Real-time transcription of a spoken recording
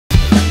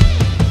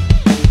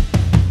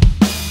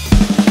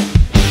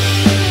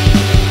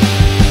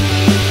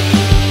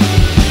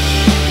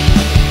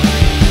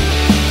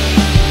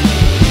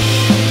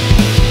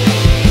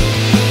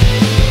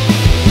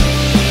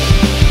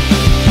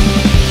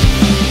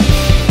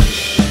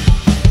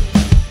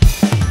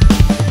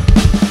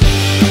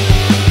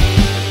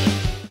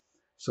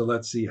So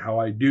let's see how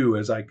I do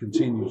as I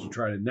continue to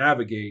try to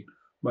navigate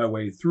my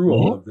way through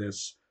all of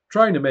this,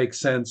 trying to make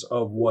sense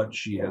of what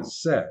she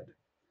has said.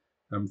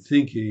 I'm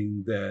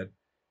thinking that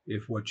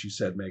if what she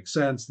said makes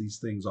sense, these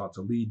things ought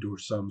to lead to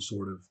some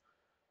sort of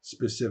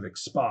specific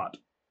spot.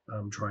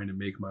 I'm trying to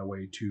make my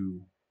way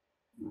to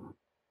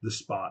the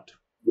spot.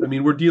 I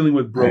mean, we're dealing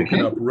with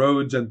broken up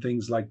roads and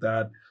things like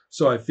that.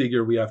 So I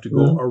figure we have to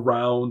go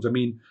around. I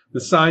mean, the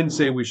signs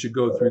say we should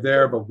go through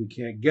there, but we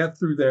can't get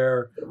through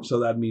there. So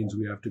that means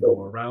we have to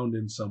go around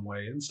in some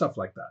way and stuff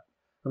like that.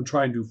 I'm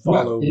trying to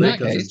follow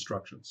Leica's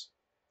instructions.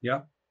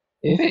 Yeah.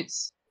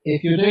 If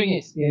you're doing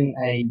it in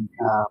a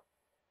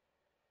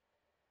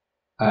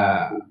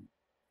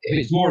if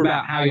it's more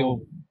about how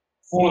you're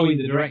following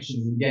the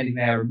directions and getting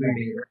there and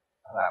moving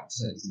about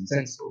sense and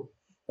sensible,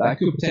 that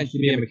could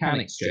potentially be a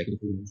mechanics check if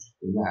you're interested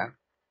in that.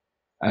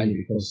 Only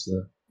because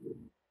the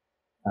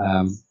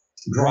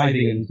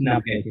driving and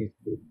navigating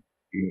would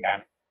be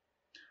mechanics.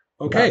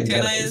 Okay.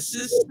 Can I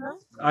assist now?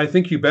 I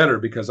think you better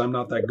because I'm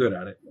not that good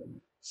at it.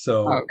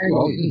 So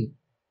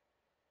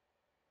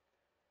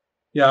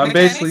yeah, I'm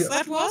basically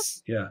that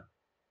was? yeah.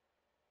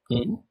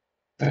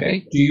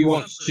 Okay. Do you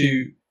want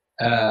to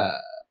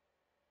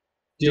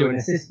do an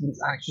assistance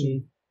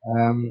action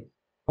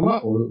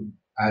or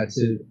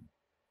to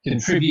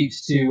contribute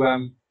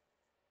to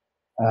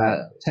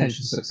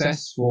potential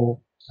success for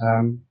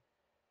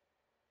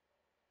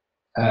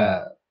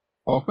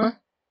Ogma?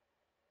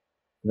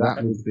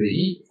 That would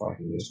be, if I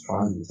can just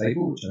find the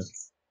table, which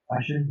has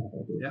fashion.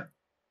 Yeah.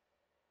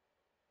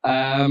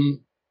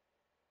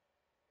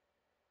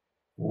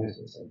 Where is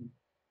this?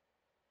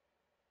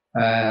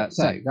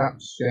 So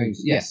that's going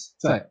to, yes.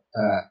 So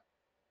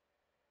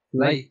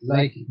Lake,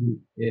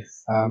 if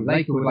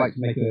Leica would like to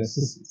make an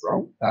assistance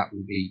roll, that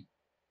would be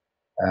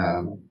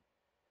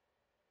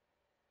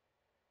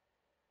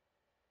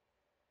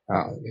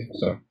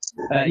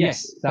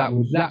yes,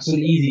 that's an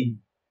easy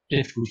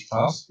difficulty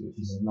class, which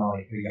is a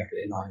 9. You have to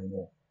get a 9 or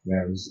more.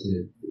 Whereas to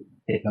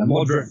hit the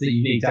moderate that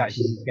you need to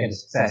actually get a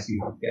success,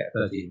 you have to get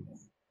a 13.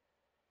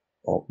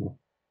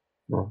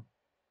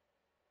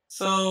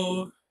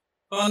 So,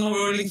 on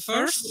rolling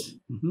first?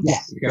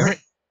 Yes, you go.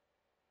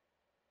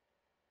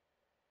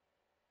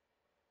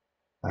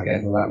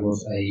 Again, well, that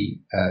was a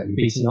you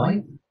beat a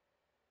 9.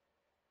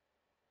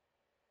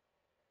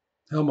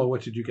 Helma,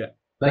 what did you get?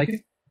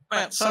 Like,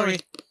 well, sorry.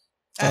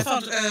 I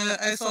thought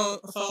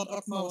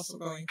Ogma was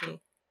going to.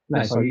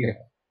 No, sorry, you go.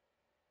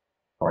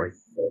 Sorry.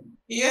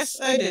 Yes,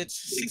 I did.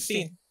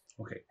 16.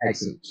 Okay.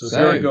 Excellent. So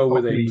here I go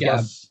with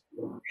a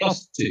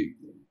plus 2.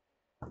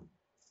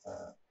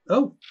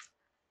 Oh,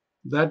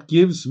 that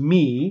gives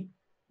me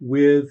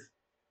with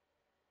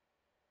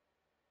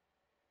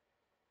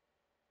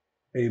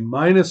a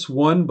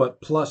 -1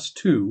 but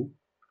 +2.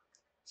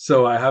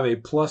 So I have a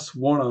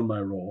 +1 on my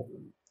roll,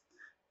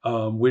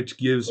 which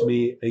gives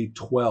me a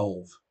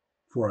 12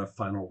 for a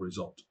final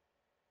result.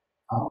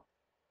 Oh.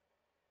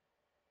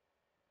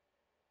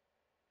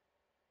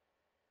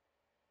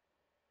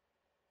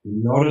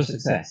 Not a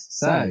success.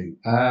 So,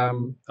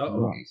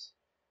 right.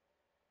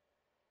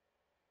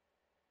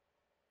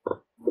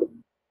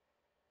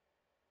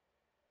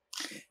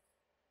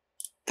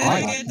 Did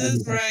I get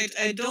this right?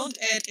 I don't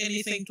add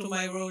anything to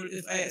my roll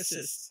if I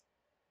assist.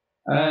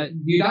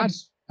 You'd add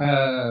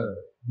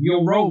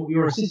your roll.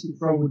 Your assistance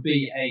roll would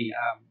be a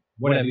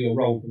whatever your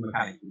roll for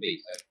mechanics would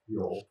be. So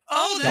your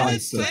that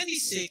is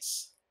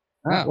 26.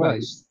 Well,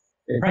 it's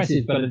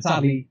impressive, but it's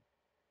sadly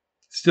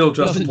still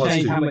just doesn't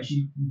change +2. how much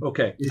you.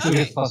 Okay. It's still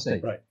just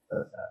 +2. Right.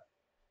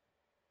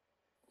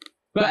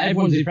 But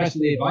everyone's impressed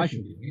with the advice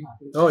you're giving.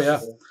 Oh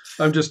yeah,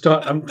 I'm just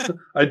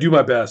I do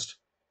my best.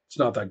 It's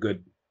not that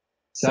good.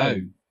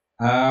 So,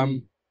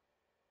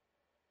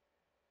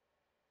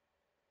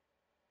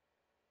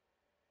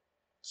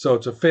 so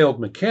it's a failed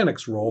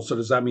mechanics roll. So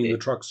does that mean the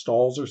truck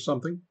stalls or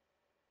something?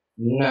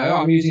 No,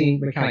 I'm using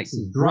mechanics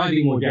as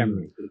driving more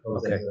generally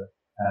because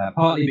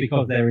partly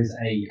because there is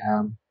a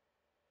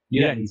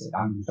you don't need to.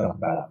 I'm just talking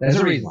about that. There's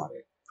a reason why I do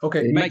it.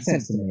 Okay, it makes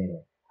sense to me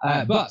anyway.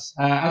 But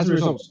as a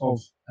result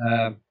of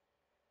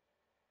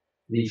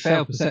the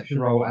failed perception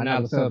roll and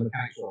now the failed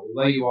mechanics roll,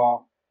 although you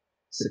are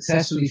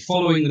successfully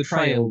following the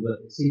trail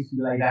that seems to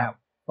be laid out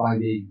by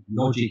the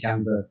logic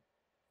and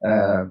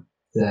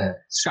the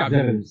scrapped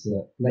evidence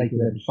that Lake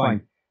was able to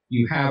find,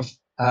 you have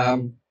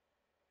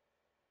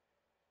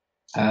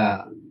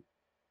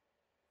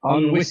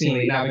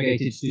unwittingly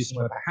navigated to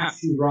somewhere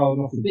perhaps you'd rather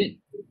not have been.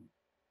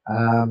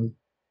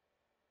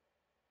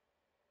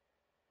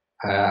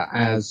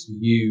 As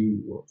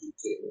you, what do you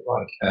do,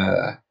 like,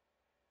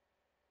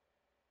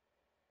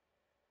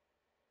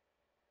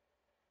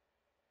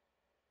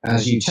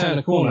 as you turn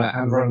a corner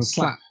and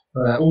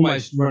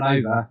almost run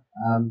over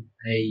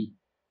a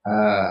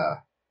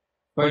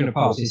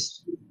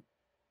Bonapartist.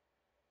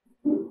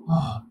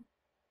 Oh,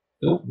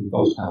 we've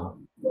lost power.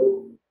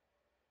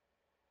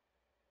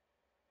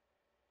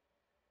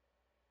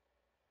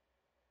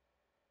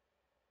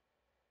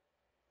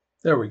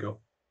 There we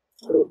go.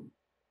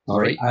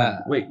 Sorry.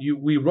 Wait,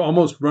 we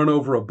almost run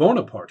over a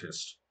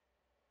Bonapartist.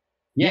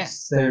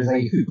 Yes, there's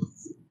a hoop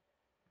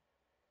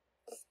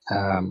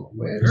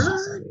Where is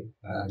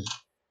that?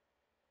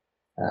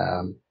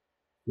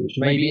 Which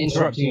may be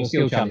interrupting your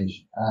skill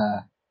challenge.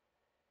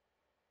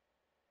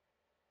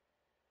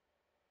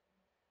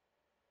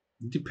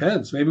 It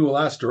depends. Maybe we'll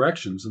ask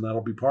directions, and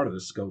that'll be part of the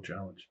skill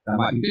challenge. That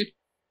might be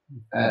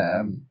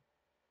good.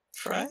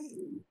 Try.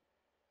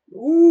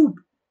 Ooh,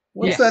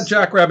 what's that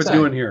jackrabbit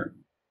doing here?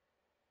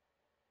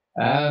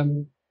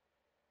 I'm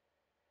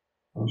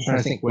trying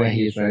to think where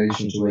he is in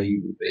relation to where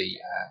you would be.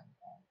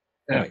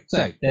 Anyway,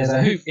 so there's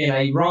a hoop in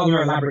a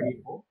rather elaborate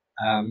uniform.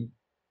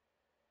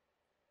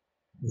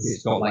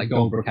 It's got like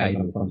gold brocade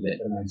on the front of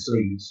it, and no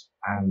sleeves,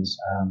 and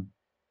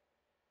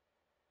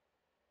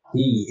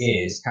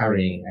he is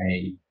carrying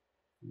a.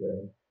 I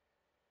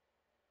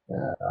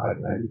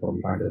don't know. He's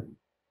probably trying to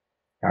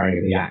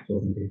carry the axe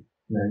or something.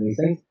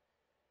 Anything.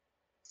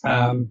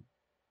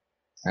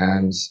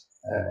 And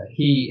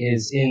he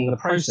is in the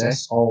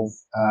process of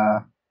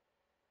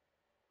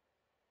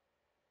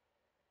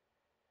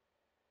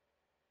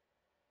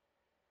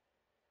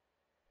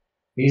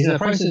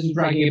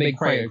dragging a big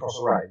crate across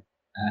the road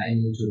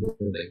into the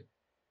building.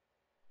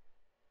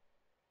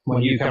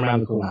 When you come around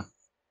the corner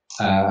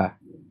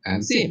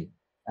and see him,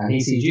 and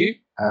he sees you.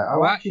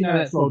 Actually, no,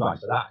 let's roll dice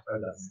for that.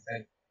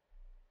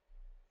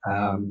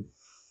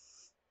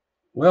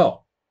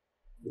 Well,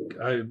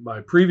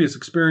 my previous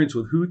experience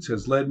with Hoots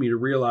has led me to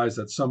realize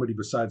that somebody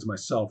besides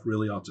myself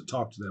really ought to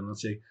talk to them. I'll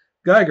say,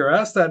 Geiger,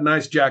 ask that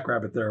nice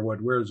jackrabbit there where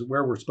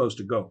we're supposed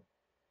to go.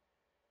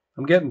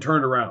 I'm getting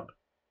turned around.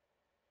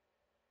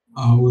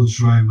 I will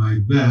try my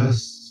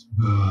best,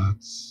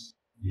 but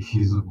if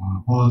he's a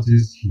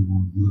monopolist, he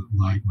won't look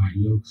like my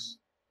looks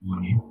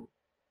on him.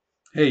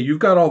 Hey, you've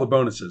got all the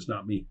bonuses,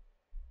 not me.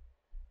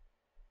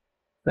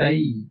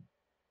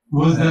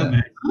 What's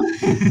that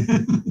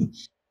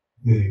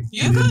mean?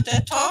 You're good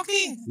at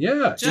talking.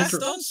 Yeah. Just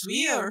don't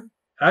swear.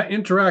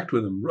 Interact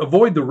with him.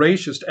 Avoid the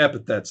racist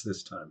epithets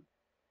this time.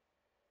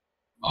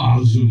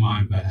 I'll do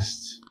my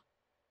best.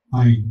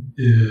 I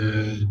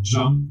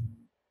jump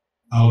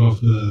out of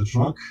the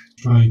truck,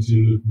 trying to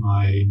look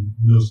my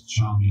most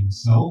charming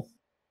self.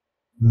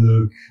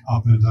 Look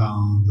up and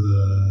down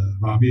the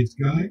rabbit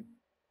guy.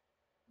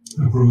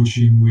 Approach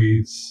him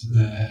with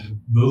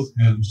both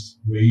hands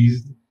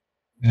raised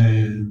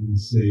and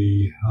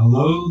say,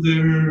 "Hello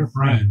there,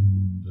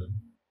 friend.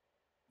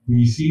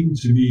 We seem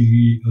to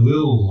be a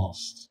little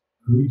lost.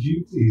 Could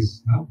you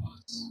please help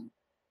us?"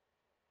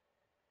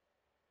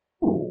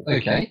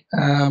 Okay.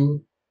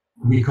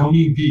 We come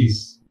in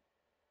peace.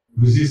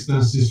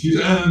 Resistance is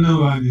futile.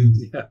 No, I didn't.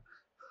 Yeah.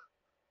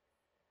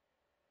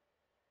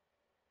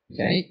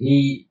 Okay.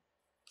 He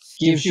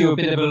gives you a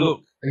bit of a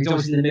look. He's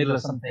obviously in the middle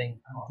of something.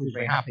 I'm not feeling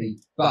very happy.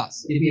 But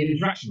it'd be an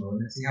interaction roll,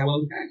 and let's see how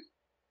well we go.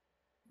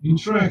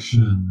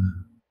 Interaction.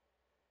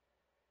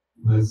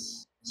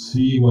 Let's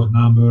see what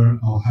number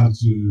I'll have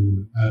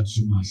to add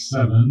to my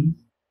 7.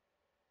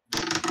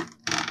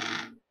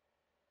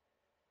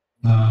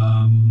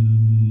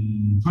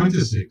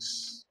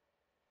 26.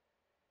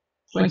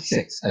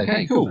 26.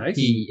 Okay, cool. Nice.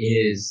 He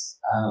is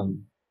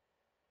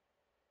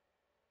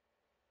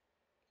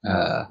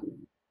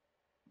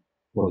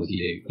what does he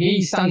do?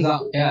 He stands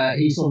up.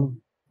 He sort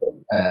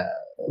of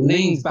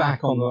leans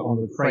back on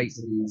the crates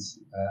that he's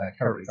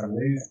currently trying to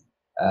move.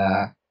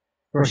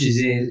 Brushes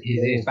his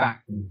ears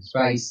back from his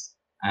face,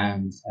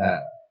 and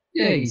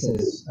he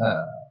says,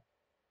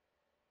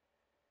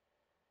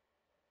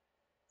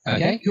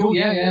 "Okay, cool.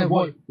 Yeah.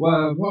 What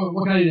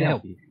can I do to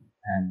help you?"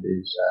 And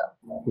is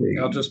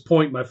I'll just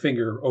point my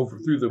finger over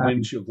through the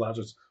windshield glass.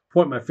 Just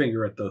point my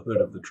finger at the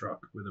hood of the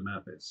truck where the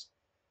map is.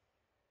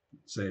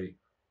 Say,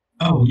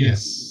 "Oh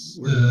yes,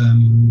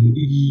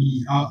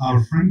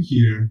 our friend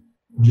here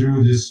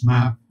drew this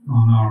map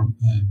on our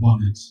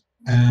bonnet,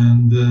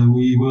 and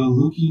we were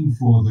looking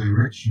for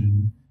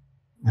direction,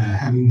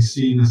 having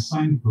seen a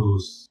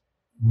signpost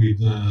with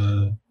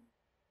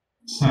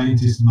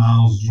scientist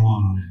mouse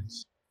drawn on it.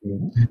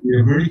 And we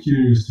are very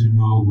curious to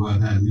know where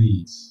that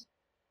leads.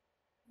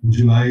 Would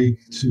you like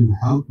to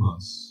help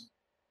us?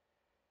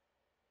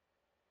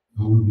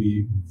 I would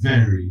be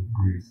very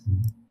grateful."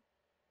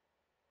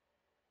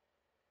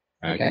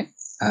 Okay.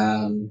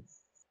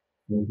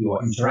 With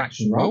your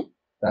interaction roll,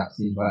 that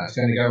seems like that's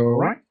going to go all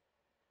right.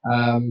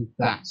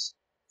 That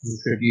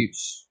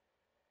contributes.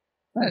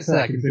 Let's say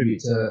that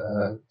contributes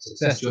to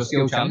success to your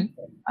skill challenge.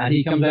 And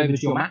he comes over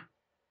to your map,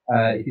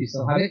 if you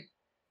still have it.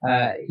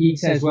 He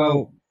says,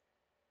 "Well,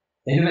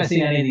 they've never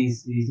seen any of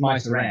these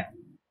mice around.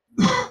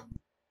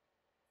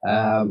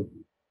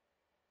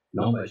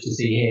 Not much to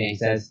see here," he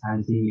says,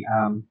 and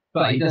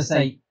but he does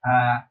say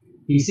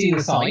he's seen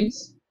the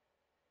signs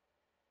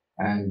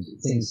and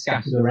things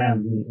scattered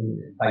around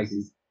in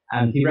places,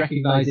 and he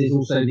recognises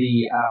also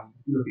the.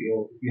 If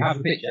you have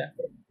a picture,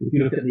 if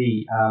you look at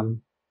the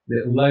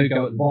little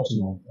logo at the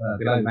bottom of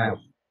below the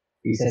mouse,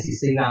 he says he's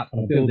seen that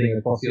on a building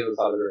across the other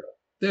side of the river.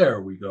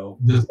 there we go.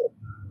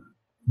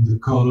 The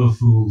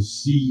colorful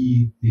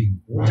sea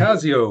thing. Right?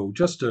 Tazio,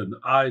 just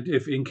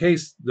if in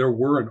case there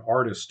were an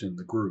artist in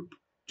the group,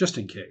 just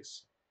in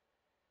case,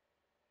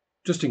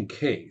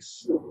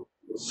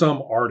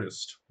 some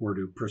artist were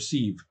to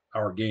perceive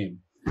our game.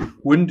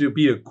 Wouldn't it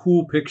be a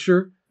cool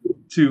picture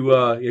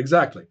to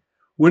exactly?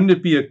 Wouldn't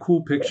it be a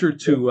cool picture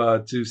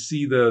to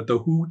see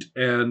the Hoot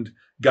and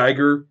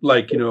Geiger,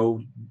 like,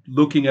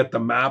 looking at the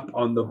map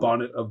on the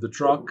bonnet of the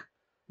truck,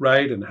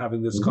 right, and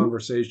having this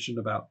conversation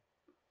about?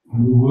 It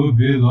would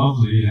be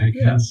lovely. I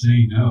can't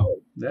say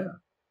no. Yeah.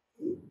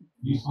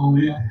 If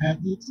only I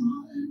had the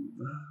time.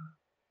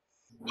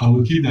 I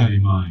will keep that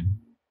in mind.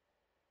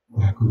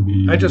 That could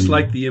be. I just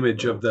like the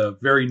image of the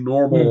very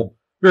normal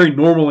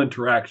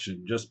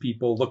interaction. Just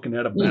people looking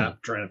at a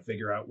map, trying to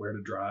figure out where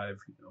to drive.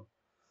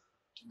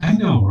 I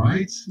know,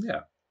 right?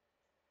 Yeah.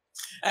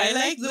 I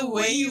like the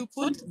way you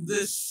put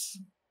this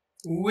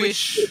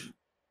wish.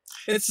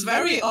 It's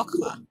very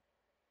awkward.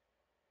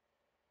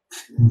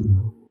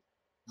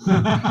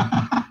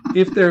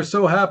 If there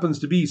so happens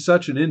to be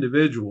such an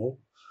individual,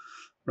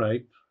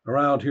 right,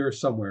 around here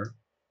somewhere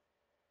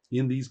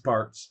in these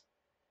parts.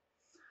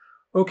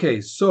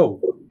 Okay, so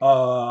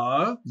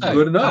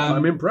good enough.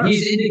 I'm impressed.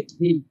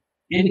 He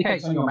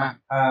indicates on your map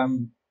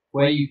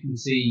where you can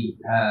see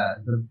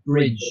the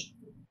bridge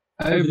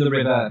over the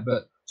river,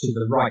 but to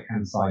the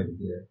right-hand side of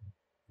the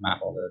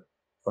map on the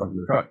front of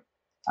the truck.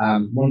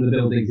 One of the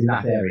buildings in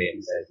that area,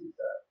 he says,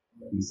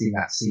 he's seen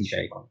that C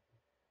shape on it.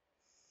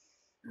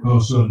 Oh,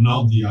 so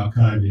not the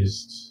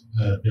archivist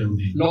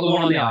building. Not the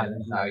one on the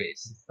island, no,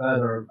 it's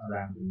further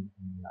around in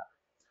that.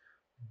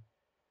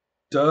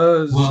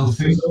 Well,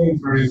 thank you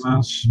very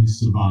much,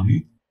 Mr.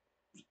 Bonnie.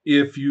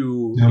 If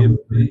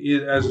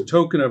as a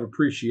token of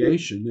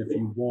appreciation, if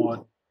you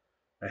want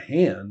a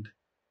hand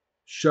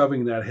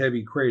shoving that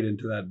heavy crate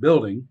into that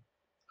building,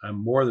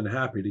 I'm more than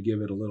happy to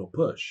give it a little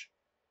push.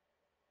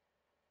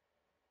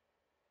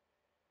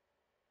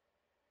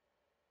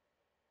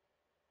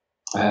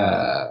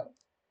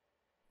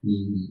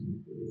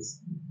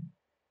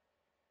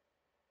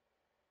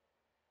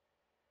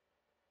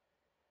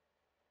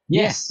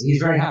 Yes,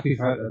 he's very happy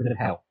for a bit of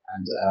help,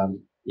 and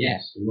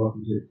yes, you're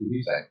welcome to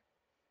do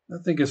so.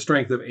 I think a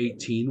strength of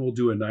 18 will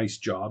do a nice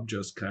job,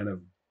 just kind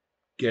of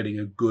getting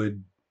a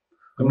good.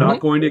 I'm not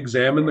going to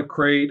examine the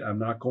crate. I'm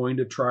not going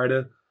to try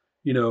to,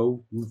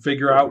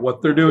 figure out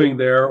what they're doing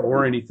there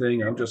or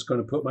anything. I'm just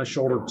going to put my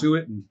shoulder to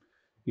it and,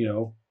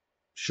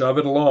 shove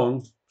it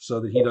along so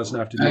that he doesn't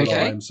have to do it all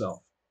by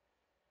himself.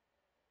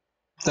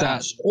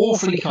 That's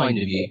awfully kind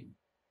of you.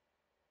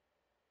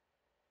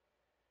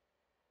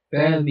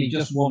 Bear with me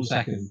just 1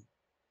 second.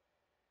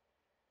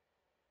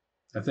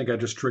 I think I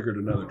just triggered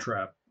another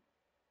trap.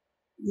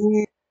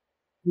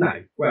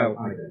 No, well,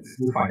 I don't.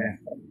 We'll find out.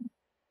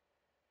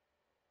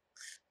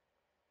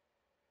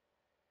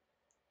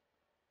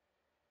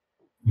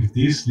 If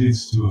this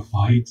leads to a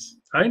fight...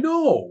 I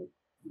know!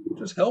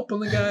 Just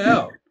helping the guy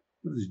out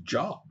with his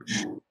job.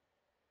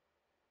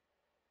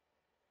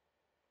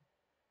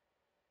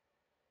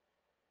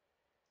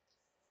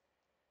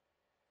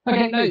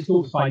 Okay, no, it's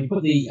all fine. You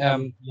put the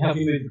you help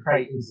me move the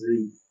crate into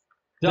the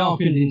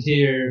darkened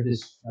interior of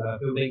this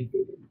building,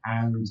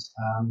 and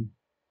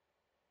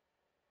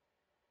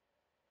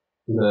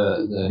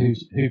the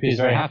Hoop is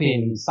very happy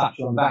and slaps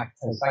you on the back.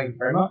 So thank you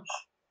very much.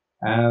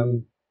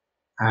 And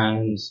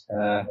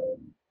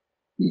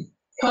he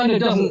kind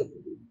of doesn't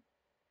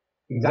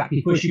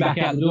exactly push you back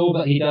out the door,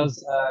 but he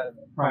does.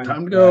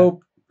 Time to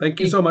go. Thank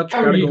you so much.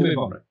 Gotta you go. move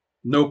on.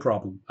 No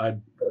problem. I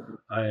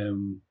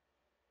am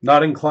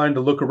not inclined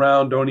to look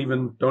around. Don't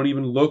even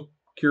look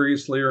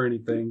curiously or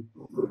anything.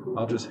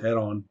 I'll just head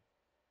on.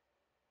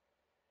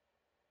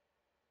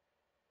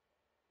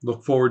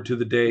 Look forward to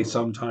the day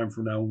sometime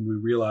from now when we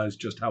realize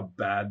just how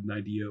bad an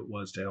idea it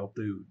was to help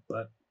Dude.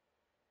 But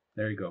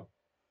there you go.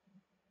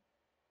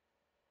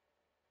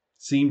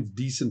 Seemed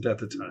decent at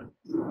the time.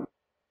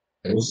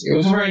 It was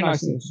a very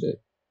nice thing to do.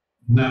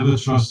 Never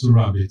trust a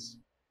rabbit.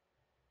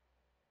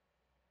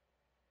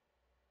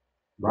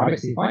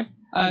 Rabbits is fine.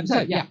 So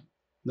yeah.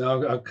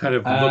 No, I'll kind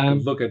of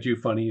look at you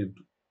funny and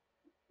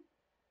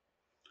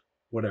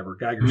whatever.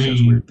 Geiger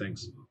says weird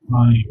things.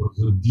 Bonnie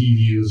was a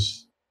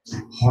devious,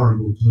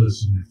 horrible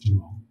person after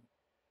all.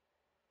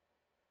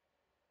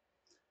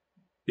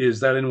 Is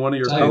that in one of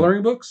your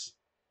coloring books?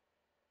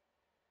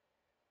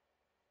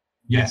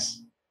 Yes.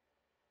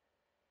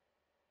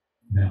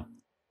 No.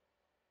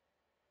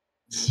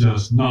 It's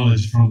just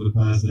knowledge from the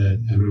past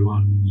that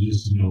everyone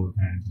used to know,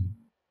 apparently.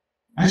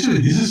 Actually,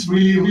 this is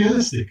really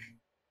realistic.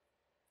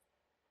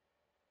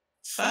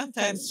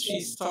 Sometimes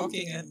she's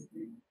talking and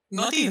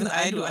not even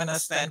I do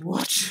understand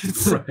what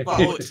she's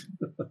about.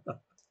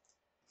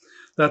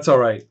 That's all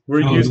right.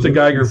 We're used to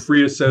Geiger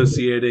free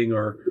associating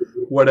or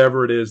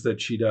whatever it is that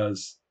she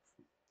does.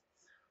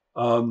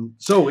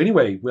 So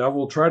anyway, I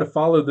will try to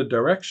follow the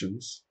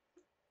directions.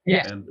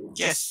 Yeah. And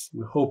yes.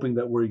 we're hoping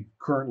that we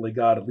currently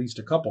got at least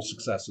a couple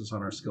successes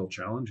on our skill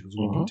challenge as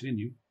we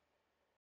continue.